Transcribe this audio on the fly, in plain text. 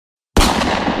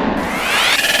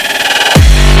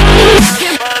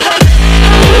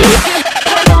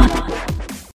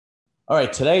All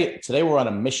right, today we're on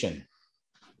a mission.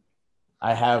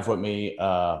 I have with me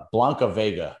Blanca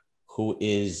Vega, who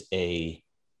is a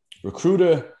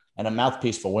recruiter and a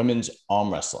mouthpiece for women's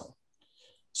arm wrestling.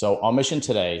 So our mission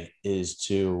today is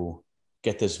to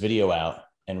get this video out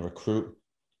and recruit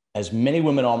as many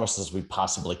women arm wrestlers as we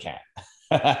possibly can.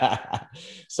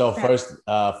 So first,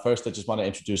 I just want to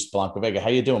introduce Blanca Vega. How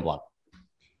you doing, Blanca?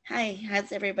 Hi,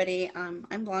 how's everybody?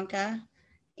 I'm Blanca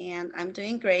and I'm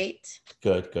doing great.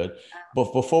 Good, good.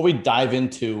 But before we dive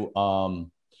into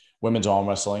women's arm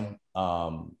wrestling,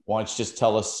 why don't you just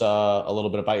tell us a little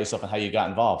bit about yourself and how you got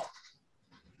involved?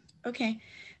 Okay,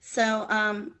 so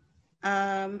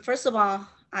first of all,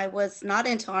 I was not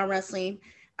into arm wrestling.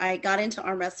 I got into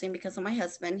arm wrestling because of my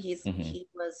husband.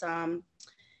 Mm-hmm.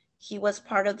 He was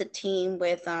part of the team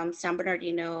with San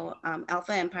Bernardino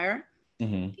Alpha Empire.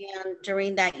 Mm-hmm. And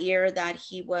during that year that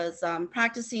he was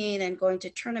practicing and going to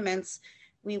tournaments,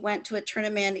 we went to a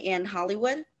tournament in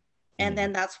Hollywood. And Mm-hmm.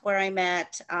 then that's where I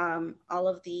met all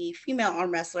of the female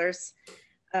arm wrestlers,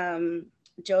 um,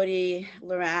 Jody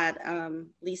Lorad,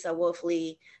 Lisa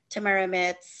Wolfley, Tamara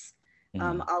Mitz,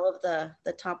 Mm-hmm. all of the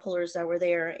top pullers that were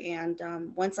there. And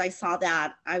once I saw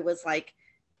that, I was like,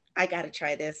 I got to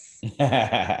try this.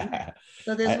 I,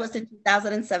 So this was in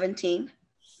 2017.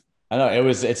 I know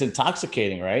it's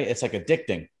intoxicating, right? It's like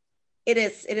addicting. It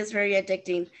is very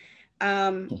addicting.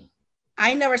 Um,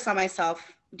 I never saw myself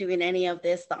doing any of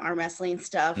this, the arm wrestling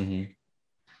stuff. Mm-hmm.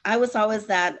 I was always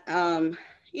that,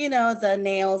 the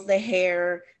nails, the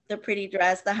hair, the pretty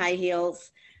dress, the high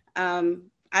heels.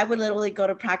 I would literally go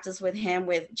to practice with him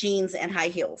with jeans and high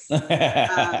heels.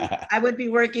 I would be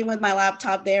working with my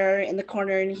laptop there in the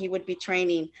corner and he would be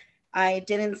training. I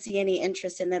didn't see any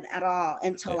interest in it at all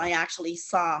until I actually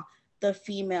saw the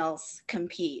females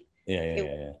compete. Yeah, yeah, It yeah,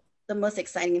 was yeah. the most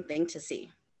exciting thing to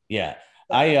see. Yeah.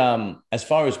 I as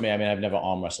far as me, I mean, I've never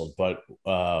arm wrestled, but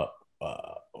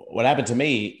what happened to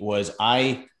me was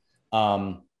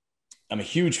um I'm a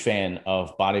huge fan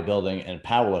of bodybuilding and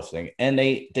powerlifting, and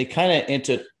they kind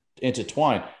of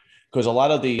intertwine because a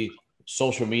lot of the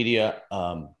social media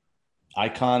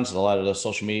icons, a lot of the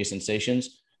social media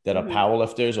sensations that are Mhm.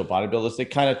 powerlifters or bodybuilders, they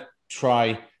kind of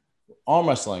try arm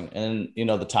wrestling, and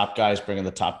the top guys bringing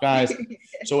the top guys.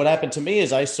 So what happened to me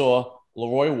is I saw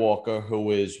Leroy Walker,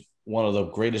 who is one of the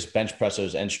greatest bench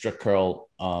pressers and strict curl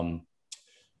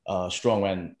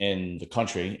strongman in the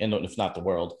country, and if not the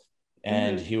world.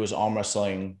 And Mhm. he was arm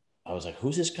wrestling. I was like,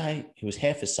 who's this guy? He was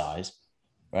half his size,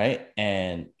 right?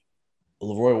 And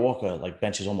Leroy Walker like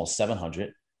benches almost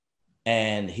 700,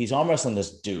 and he's arm wrestling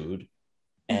this dude,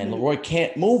 and Mhm. Leroy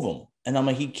can't move him. And I'm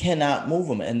like, he cannot move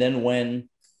him. And then when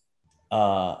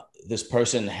uh, this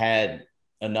person had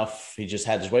enough, he just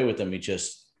had his way with him. He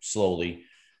just slowly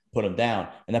put him down.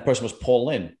 And that person was Paul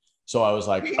Lynn. So I was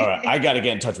like, all right, I got to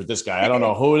get in touch with this guy. I don't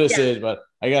know who this Yeah. is, but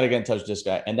I got to get in touch with this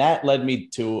guy. And that led me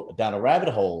to down a rabbit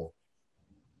hole.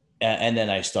 And then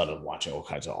I started watching all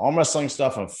kinds of arm wrestling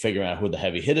stuff and figuring out who the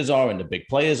heavy hitters are and the big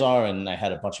players are. And I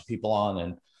had a bunch of people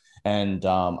on, and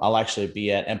I'll actually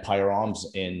be at Empire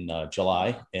Arms in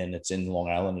July, and it's in Long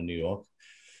Island in New York.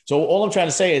 So all I'm trying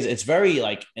to say is it's very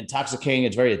like intoxicating.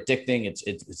 It's very addicting.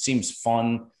 It seems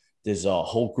fun. There's a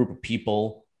whole group of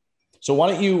people. So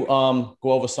why don't you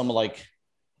go over some of like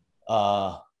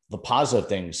uh, the positive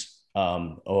things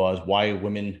or why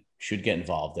women should get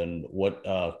involved and what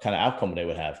kind of outcome they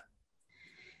would have.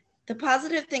 The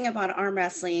positive thing about arm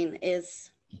wrestling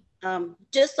is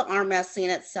just the arm wrestling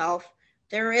itself.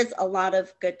 There is a lot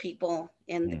of good people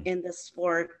Mm-hmm. in this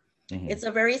sport. Mm-hmm. It's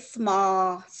a very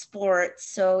small sport,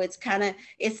 so it's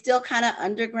still kind of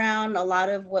underground. A lot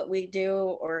of what we do,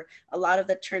 or a lot of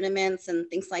the tournaments and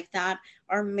things like that,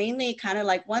 are mainly kind of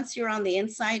like once you're on the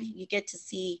inside, you get to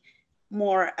see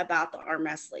more about the arm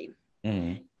wrestling.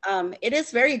 Mm-hmm. It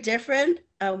is very different,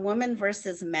 women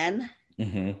versus men,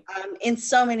 Mm-hmm. in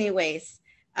so many ways.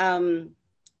 Um,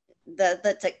 the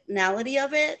technicality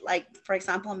of it, like for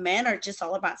example, men are just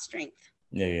all about strength.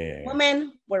 Yeah, yeah, yeah, yeah.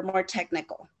 Women were more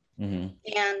technical. Mm-hmm.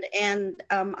 And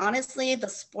honestly, the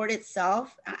sport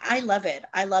itself, I love it.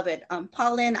 I love it.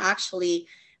 Paulin, actually,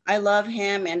 I love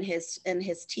him and his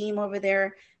team over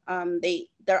there.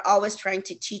 They're always trying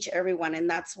to teach everyone, and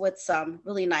that's what's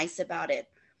really nice about it.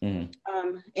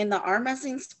 Mm-hmm. In the arm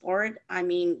wrestling sport, I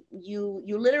mean, you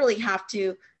literally have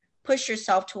to push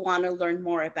yourself to want to learn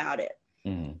more about it.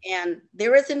 Mm-hmm. And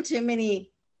there isn't too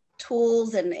many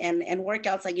tools and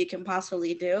workouts that you can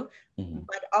possibly do. Mm-hmm.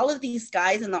 But all of these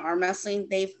guys in the arm wrestling,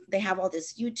 they have all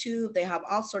this YouTube, they have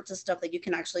all sorts of stuff that you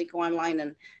can actually go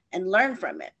online and learn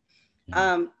from it.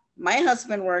 Mm-hmm. My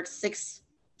husband works six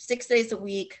days a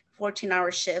week,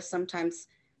 14-hour shifts, sometimes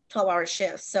 12-hour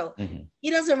shifts. So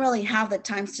he doesn't really have the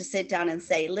times to sit down and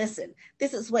say, listen,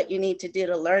 this is what you need to do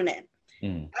to learn it.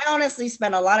 I honestly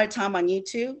spend a lot of time on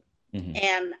YouTube,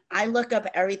 and I look up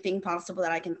everything possible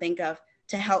that I can think of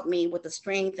to help me with the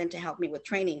strength and to help me with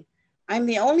training. I'm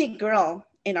the only girl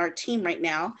in our team right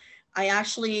now.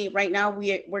 Right now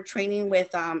we're training with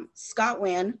Scott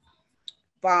Wynn,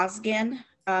 Bosgan,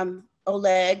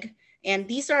 Oleg, and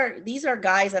these are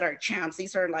guys that are champs.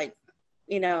 These are like,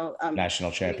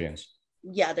 national champions.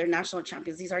 Yeah, they're national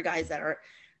champions. These are guys that are.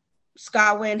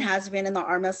 Scott Wynn has been in the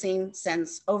arm wrestling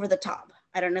since Over the Top.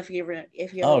 I don't know if you ever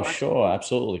Oh, sure,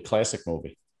 absolutely, classic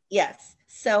movie. Yes.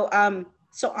 So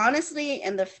so honestly,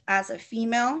 as a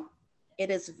female, it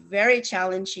is very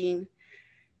challenging.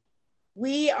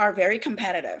 We are very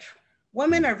competitive.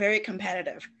 Women are very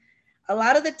competitive. A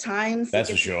lot of the times, that's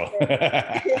for sure.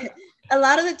 A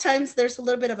lot of the times there's a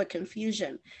little bit of a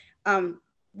confusion.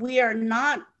 We're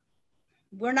not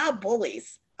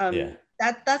bullies.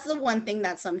 That's the one thing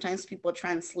that sometimes people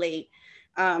translate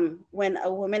when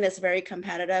a woman is very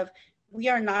competitive. We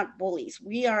are not bullies.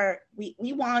 We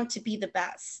want to be the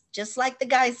best, just like the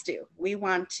guys do. We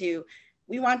want to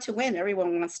win.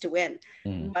 Everyone wants to win.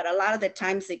 But a lot of the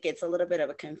times it gets a little bit of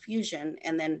a confusion,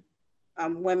 and then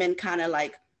women kind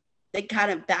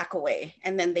of back away,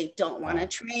 and then they don't want to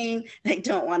train. They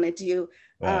don't want to do,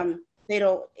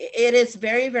 it is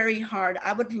very, very hard.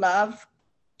 I would love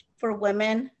for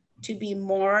women to be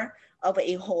more of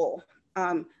a whole.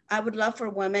 I would love for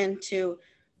women to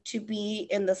be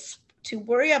to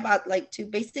worry about, to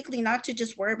basically not to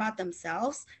just worry about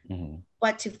themselves,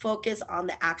 but to focus on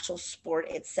the actual sport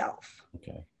itself.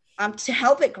 Okay. To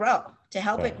help it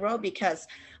grow, because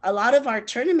a lot of our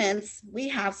tournaments, we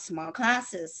have small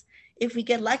classes. If we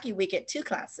get lucky, we get 2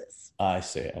 classes. I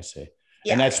see.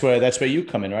 Yeah. And that's where you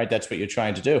come in, right? That's what you're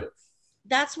trying to do.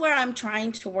 That's where I'm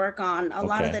trying to work on. A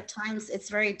lot of the times it's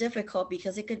very difficult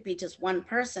because it could be just one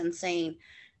person saying,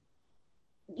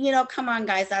 come on,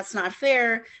 guys, that's not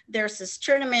fair. There's this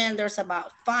tournament. There's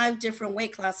about 5 different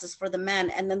weight classes for the men.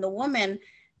 And then the woman,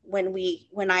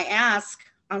 when I ask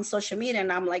on social media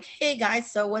and I'm like, hey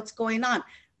guys, so what's going on?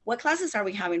 What classes are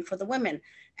we having for the women?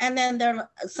 And then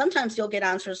sometimes you'll get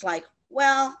answers like,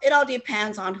 well, it all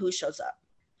depends on who shows up.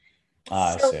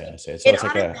 I see. So it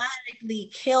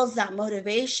automatically kills that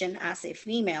motivation as a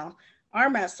female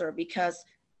arm wrestler, because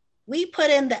we put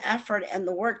in the effort and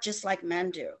the work just like men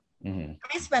do.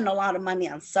 I spend a lot of money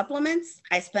on supplements.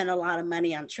 I spend a lot of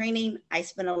money on training. I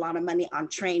spend a lot of money on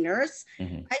trainers.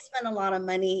 I spend a lot of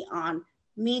money on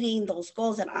meeting those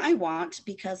goals that I want,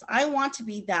 because I want to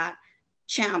be that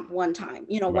champ one time,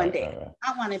 one day. Right.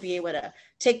 I want to be able to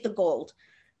take the gold,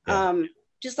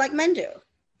 just like men do.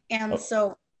 And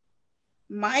so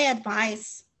my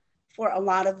advice for a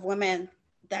lot of women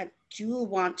that do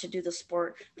want to do the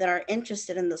sport, that are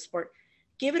interested in the sport,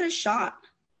 give it a shot.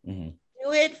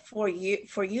 Do it for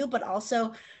you, but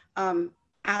also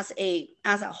as a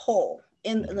whole,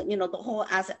 in the whole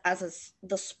as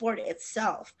the sport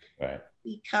itself. Right.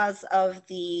 Because of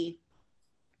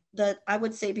I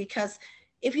would say, because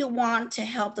if you want to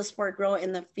help the sport grow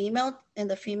in the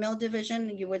female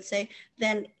division, you would say,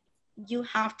 then you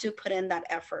have to put in that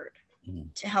effort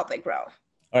to help it grow. All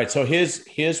right. So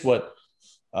here's what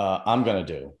I'm going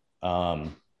to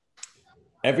do.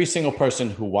 Every single person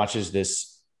who watches this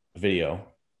video,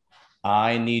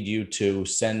 I need you to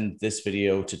send this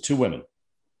video to 2 women.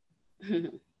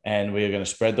 And we are going to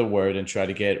spread the word and try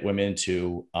to get women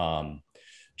to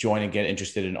join and get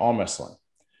interested in arm wrestling.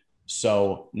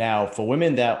 So now for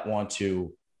women that want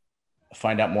to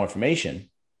find out more information,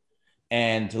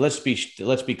 and let's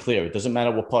be clear, it doesn't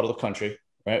matter what part of the country,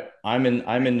 right? I'm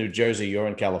in New Jersey, you're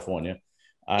in California.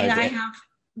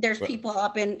 There's people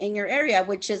up in your area,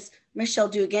 which is Michelle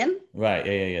Dugan. Right.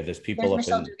 Yeah. There's people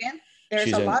Michelle Dugan.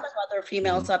 There's a lot of other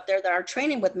females up there that are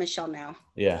training with Michelle now.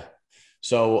 Yeah.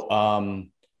 So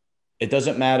it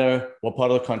doesn't matter what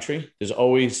part of the country. There's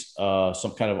always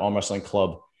some kind of arm wrestling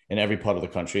club in every part of the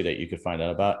country that you could find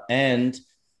out about. And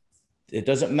it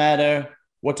doesn't matter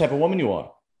what type of woman you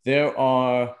are. There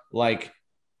are like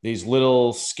these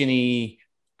little skinny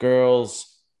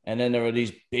girls, and then there are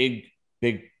these big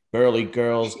burly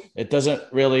girls. It doesn't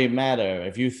really matter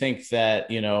if you think that,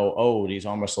 these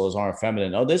arm wrestlers aren't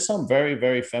feminine. Oh, there's some very,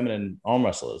 very feminine arm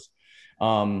wrestlers.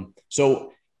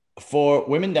 So for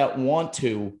women that want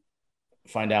to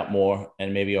find out more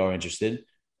and maybe are interested,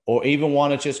 or even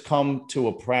want to just come to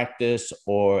a practice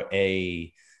or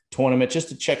a tournament just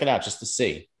to check it out, just to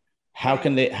see, how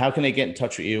can they get in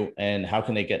touch with you, and how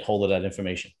can they get hold of that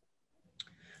information?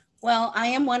 Well, I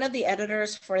am one of the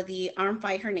editors for the Arm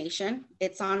Fighter Nation.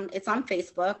 It's on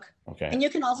Facebook. Okay. And you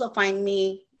can also find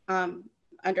me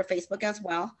under Facebook as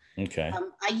well. Okay.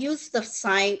 I use the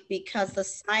site because the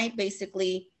site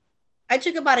basically, I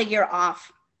took about a year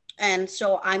off. And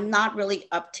so I'm not really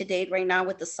up to date right now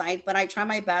with the site, but I try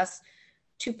my best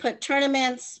to put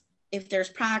tournaments, if there's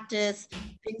practice,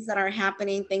 things that are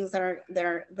happening, things that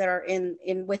are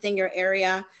in within your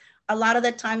area. A lot of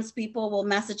the times people will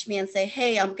message me and say,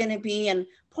 hey, I'm going to be in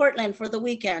Portland for the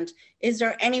weekend. Is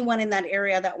there anyone in that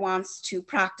area that wants to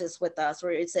practice with us?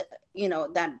 Or is it,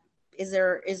 that is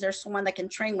there someone that can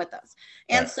train with us?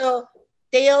 And Right. so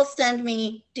they'll send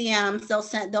me DMs,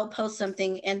 they'll post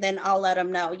something, and then I'll let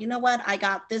them know, you know what, I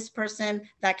got this person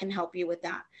that can help you with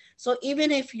that. So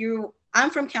even if I'm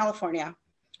from California.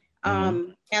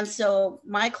 And so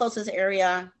my closest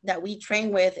area that we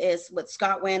train with is with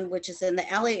Scott Wynn, which is in the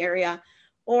LA area,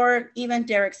 or even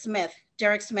Derek Smith.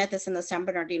 Derek Smith is in the San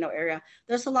Bernardino area.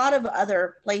 There's a lot of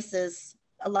other places,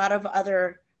 a lot of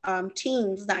other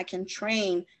teams that can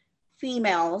train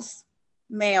females,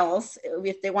 males,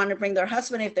 if they want to bring their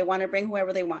husband, if they want to bring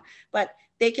whoever they want, but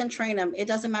they can train them. It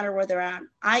doesn't matter where they're at.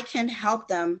 I can help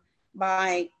them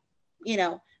by,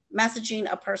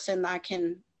 messaging a person that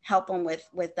can help them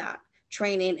with that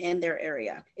training in their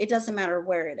area. It doesn't matter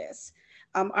where it is.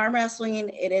 Arm wrestling,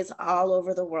 it is all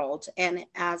over the world. And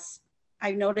as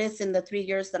I noticed in the 3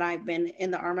 years that I've been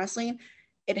in the arm wrestling,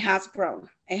 it has grown.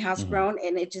 It has grown,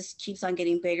 and it just keeps on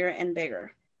getting bigger and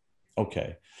bigger.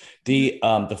 Okay. The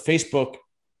Facebook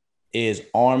is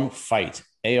Arm Fight,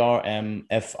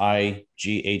 ARMFIGHT,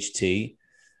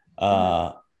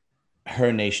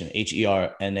 Her Nation,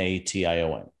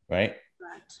 HERNATION, right?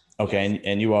 Right. Okay. Yes.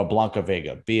 And you are Blanca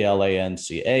Vega,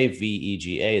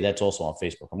 BLANCAVEGA. That's also on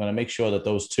Facebook. I'm going to make sure that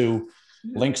those two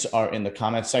links are in the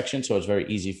comment section, so it's very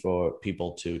easy for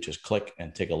people to just click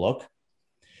and take a look.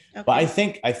 Okay. But I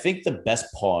think the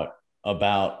best part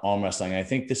about arm wrestling, I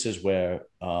think this is where,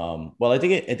 I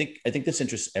think this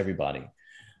interests everybody.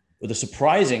 The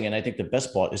surprising, and I think the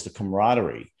best part, is the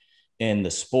camaraderie in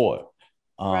the sport.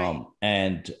 Right.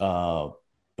 And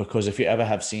because if you ever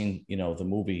have seen, the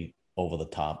movie Over the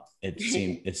Top, it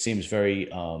seems very,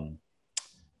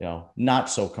 not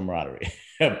so camaraderie.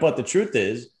 But the truth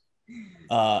is,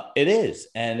 it is,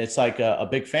 and it's like a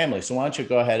big family. So why don't you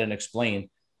go ahead and explain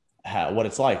what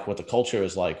it's like, what the culture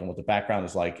is like, and what the background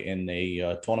is like in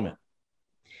a tournament?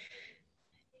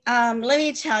 Let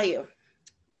me tell you,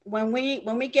 when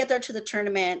we get there to the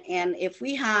tournament, and if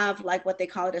we have like what they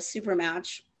call it a super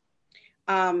match,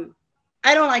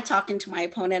 I don't like talking to my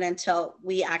opponent until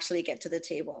we actually get to the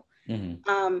table.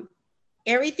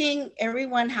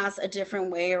 Everyone has a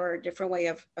different way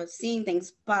of seeing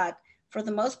things, but for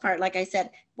the most part, like I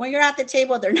said, when you're at the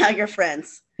table, they're not your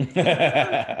friends.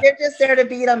 They're just there to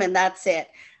beat them, and that's it.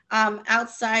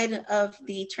 Outside of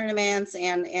the tournaments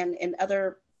and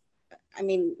other,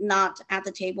 not at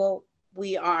the table,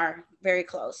 we are very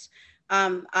close.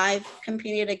 I've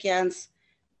competed against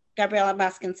Gabriela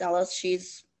Vasconcelos.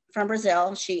 She's from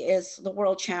Brazil. She is the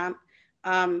world champ.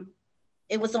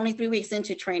 It was only 3 weeks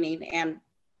into training, and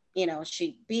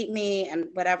she beat me and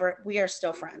whatever. We are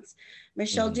still friends.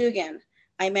 Michelle Dugan,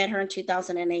 I met her in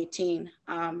 2018.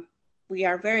 We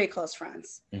are very close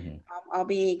friends. I'll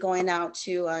be going out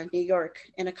to New York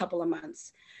in a couple of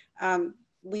months.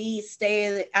 We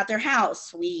stay at their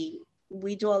house. We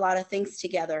do a lot of things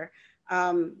together.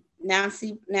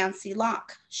 Nancy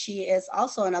Locke, she is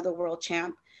also another world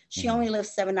champ. She only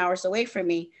lives 7 hours away from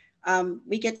me.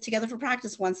 We get together for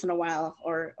practice once in a while,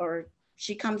 or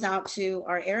she comes out to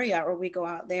our area, or we go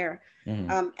out there.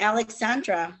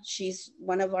 Alexandra, she's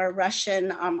one of our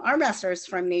Russian arm wrestlers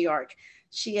from New York.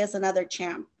 She is another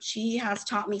champ. She has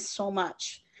taught me so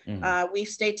much. We've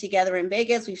stayed together in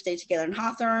Vegas. We've stayed together in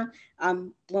Hawthorne.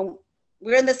 When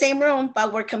we're in the same room,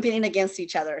 but we're competing against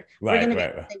each other. We're going to be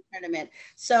in the same tournament.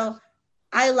 So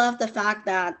I love the fact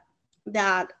that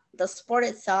the sport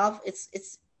itself,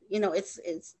 it's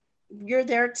you're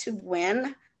there to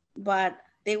win, but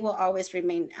they will always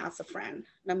remain as a friend,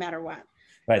 no matter what.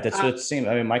 Right. That's what it seemed.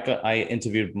 I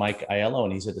interviewed Mike Aiello,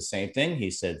 and he said the same thing. He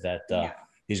said that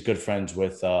he's good friends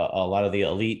with a lot of the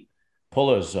elite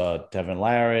pullers, Devin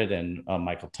Larratt and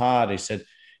Michael Todd. He said,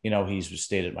 he's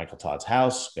stayed at Michael Todd's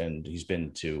house, and he's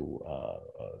been to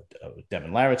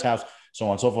Devin Larratt's house, so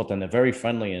on and so forth. And they're very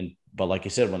friendly. But like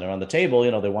you said, when they're on the table,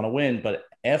 they want to win, but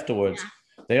afterwards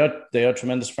they are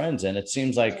tremendous friends. And it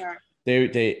seems like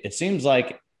it seems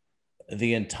like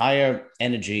the entire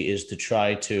energy is to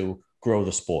try to grow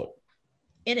the sport.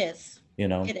 It is.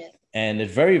 It is. And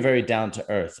it's very, very down to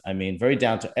earth. Very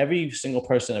down to every single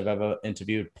person I've ever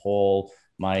interviewed, Paul,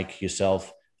 Mike,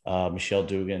 yourself, Michelle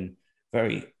Dugan,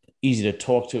 very easy to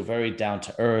talk to, very down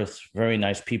to earth, very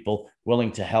nice people,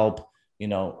 willing to help.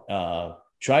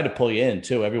 tried to pull you in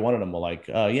too. Every one of them were like,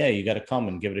 yeah, you got to come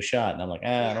and give it a shot. And I'm like,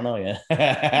 I don't know yet.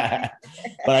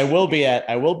 But I will be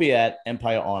at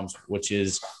Empire Arms, which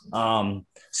is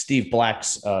Steve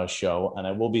Black's show. And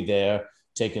I will be there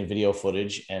taking video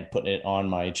footage and putting it on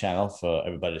my channel for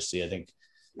everybody to see. I think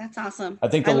that's awesome. I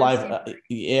think the live,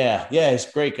 he's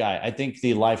a great guy. I think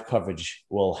the live coverage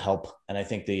will help. And I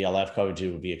think the live coverage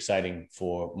would be exciting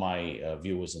for my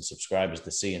viewers and subscribers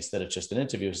to see, instead of just an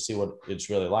interview, to see what it's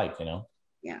really like,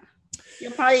 Yeah.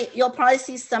 You'll probably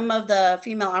see some of the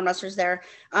female arm wrestlers there.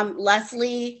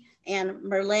 Leslie and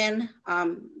Merlin,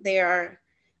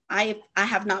 I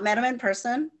have not met them in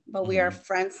person, but we are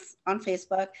friends on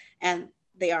Facebook, and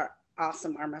they are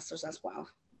awesome arm wrestlers as well.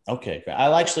 Okay,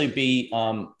 I'll actually be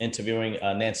interviewing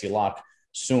Nancy Locke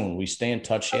soon. We stay in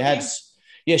touch. She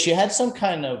had some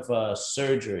kind of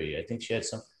surgery. I think she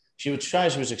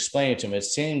was explaining to me. It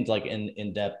seemed like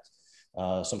in depth,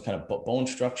 some kind of bone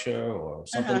structure or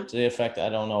something to the effect. I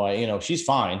don't know. She's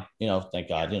fine. Thank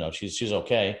God. She's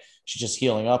okay. She's just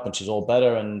healing up, and she's all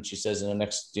better. And she says in the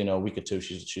next week or two,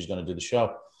 she's going to do the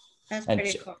show. That's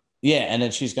pretty cool. Yeah, and then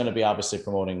she's going to be obviously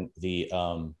promoting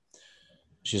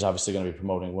she's obviously going to be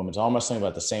promoting women's arm wrestling, but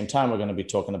at the same time, we're going to be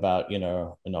talking about,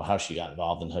 how she got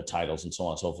involved in her titles and so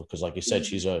on and so forth. Because like you said,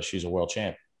 she's a world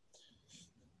champ.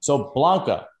 So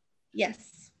Blanca.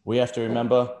 Yes. We have to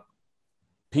remember,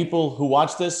 people who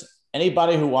watch this,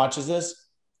 anybody who watches this,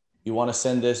 you want to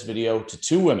send this video to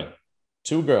 2 women,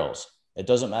 2 girls. It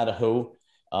doesn't matter who.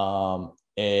 I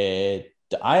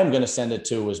am going to send it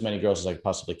to as many girls as I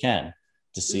possibly can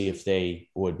to see if they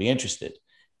would be interested.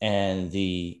 And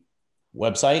the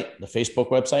website, the Facebook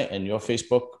website, and your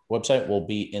Facebook website will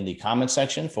be in the comment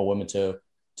section for women to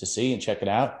see and check it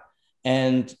out.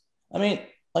 And I mean,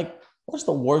 what's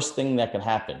the worst thing that can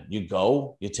happen? You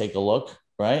go, you take a look,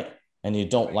 right? And you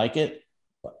don't like it,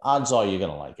 but odds are you're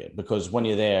going to like it, because when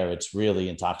you're there, it's really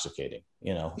intoxicating.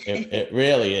 It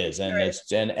really is. And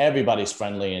and everybody's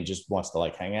friendly and just wants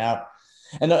to hang out.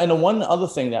 And the one other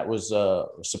thing that was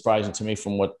surprising to me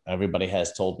from what everybody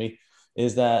has told me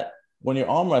is that when you're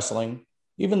arm wrestling,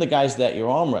 even the guys that you're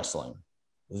arm wrestling,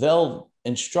 they'll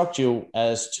instruct you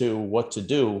as to what to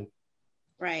do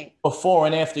before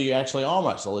and after you actually arm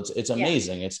wrestle. It's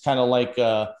amazing. Yeah. It's kind of like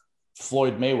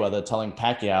Floyd Mayweather telling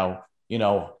Pacquiao,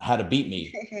 how to beat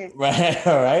me. Right.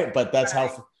 All right. But that's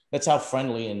how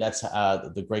friendly, and that's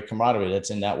the great camaraderie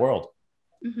that's in that world.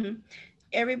 Mm-hmm.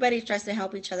 Everybody tries to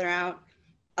help each other out.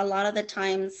 A lot of the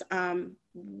times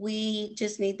we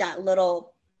just need that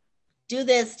little do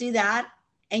this, do that,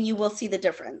 and you will see the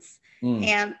difference.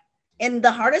 And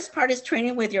the hardest part is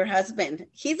training with your husband.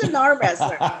 He's an arm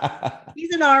wrestler.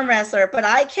 But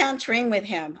I can't train with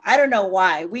him. I don't know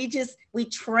why. We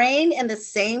train in the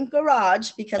same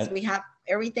garage because we have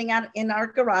everything out in our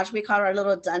garage. We call it our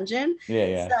little dungeon.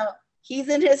 Yeah. So he's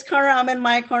in his corner, I'm in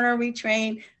my corner, we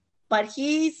train. But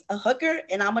he's a hooker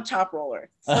and I'm a top roller.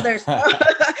 So there's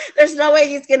no way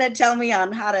he's gonna tell me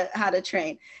on how to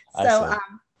train. So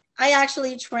I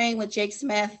actually train with Jake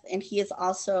Smith, and he is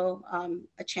also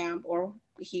a champ, or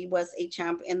he was a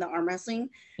champ in the arm wrestling.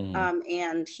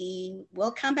 And he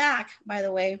will come back, by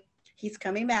the way. He's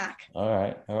coming back. All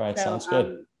right. So, sounds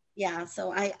good.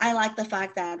 So I like the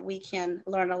fact that we can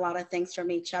learn a lot of things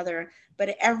from each other.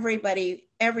 But everybody,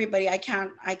 I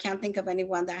can't think of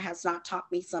anyone that has not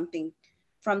taught me something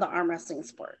from the arm wrestling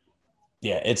sport.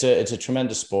 Yeah, it's a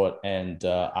tremendous sport, and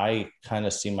I kind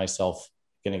of see myself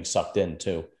getting sucked in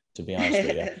too, to be honest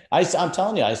with you. I'm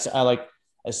telling you, I like,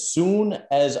 as soon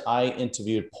as I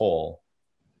interviewed Paul,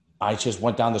 I just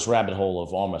went down this rabbit hole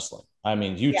of arm wrestling. I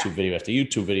mean, YouTube video after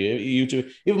YouTube video,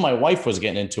 even my wife was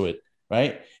getting into it,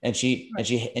 right? And she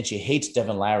hates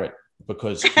Devin Larratt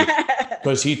because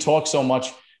he talks so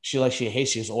much. She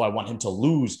hates. She says, "Oh, I want him to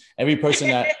lose." Every person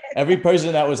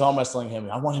that was arm wrestling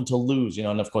him, I want him to lose,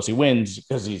 And of course, he wins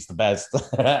because he's the best.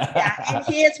 And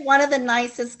he is one of the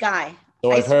nicest guys.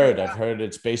 So I've heard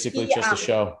it's basically just a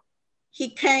show. He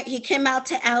came out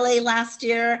to LA last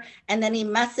year, and then he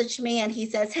messaged me and he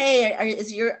says, "Hey,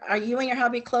 are you and your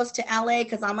hubby close to LA?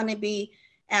 Because I'm going to be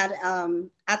at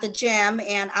the gym,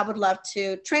 and I would love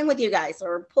to train with you guys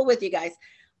or pull with you guys."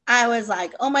 I was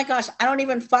like, "Oh my gosh, I don't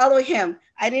even follow him.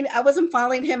 I wasn't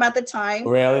following him at the time."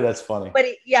 Really? That's funny. But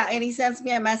and he sends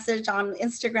me a message on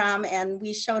Instagram, and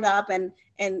we showed up, and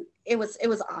it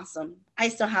was awesome. I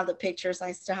still have the pictures.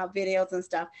 I still have videos and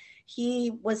stuff.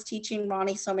 He was teaching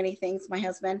Ronnie so many things, my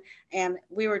husband, and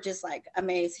we were just like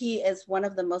amazed. He is one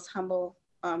of the most humble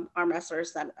arm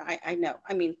wrestlers that I know.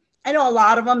 I mean, I know a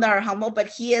lot of them that are humble, but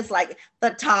he is like the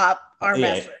top arm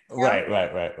wrestler.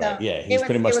 Right. So yeah, he's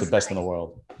pretty much the best in the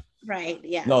world. Right.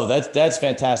 Yes. No, that's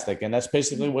fantastic. And that's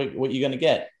basically what you're going to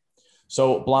get.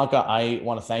 So Blanca, I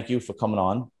want to thank you for coming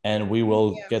on, and we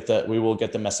will get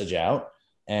the message out,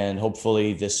 and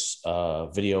hopefully this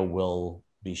video will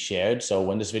be shared. So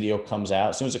when this video comes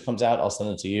out, as soon as it comes out, I'll send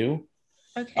it to you.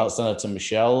 Okay. I'll send it to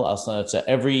Michelle. I'll send it to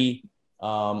every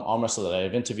arm wrestler that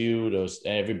I've interviewed, or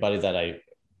everybody that I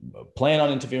plan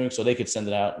on interviewing, so they could send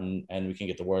it out, and we can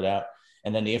get the word out.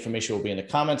 And then the information will be in the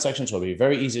comment section, so it'll be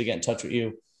very easy to get in touch with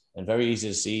you and very easy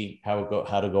to see how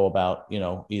to go about,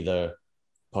 either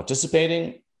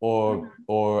participating or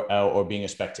being a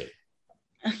spectator.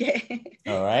 Okay.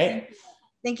 All right.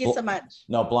 Thank you so much.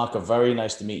 No, Blanca, very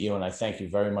nice to meet you, and I thank you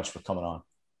very much for coming on.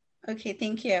 Okay,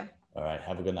 thank you. All right.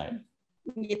 Have a good night.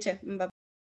 You too. Bye-bye.